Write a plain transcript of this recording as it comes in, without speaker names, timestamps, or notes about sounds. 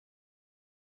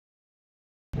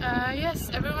Yes,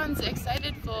 everyone's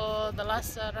excited for the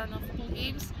last run of pool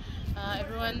games.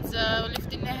 Everyone's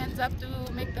lifting their hands up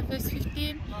to make the first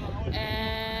 15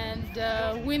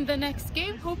 and win the next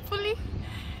game, hopefully.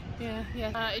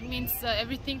 Yeah. It means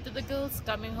everything to the girls,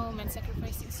 coming home and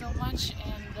sacrificing so much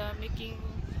and making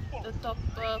the top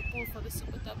pool for the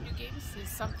Super W games is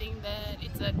something that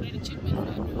it's a great achievement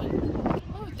for everyone.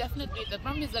 Oh, definitely. The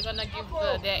Brumbies are gonna give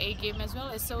their A game as well,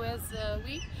 as so as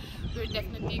we. We're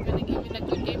definitely gonna give it a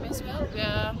good game as well.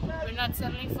 We're not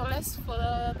settling for less for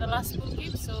the last pool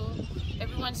game, so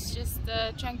everyone's just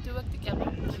trying to work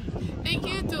together. Thank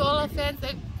you to all our fans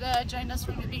that joined us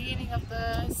from the beginning of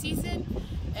the season.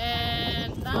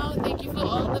 And now, thank you for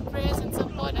all the prayers and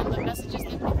support and the messages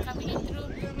that have been coming in through.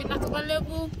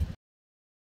 Minakapalebu.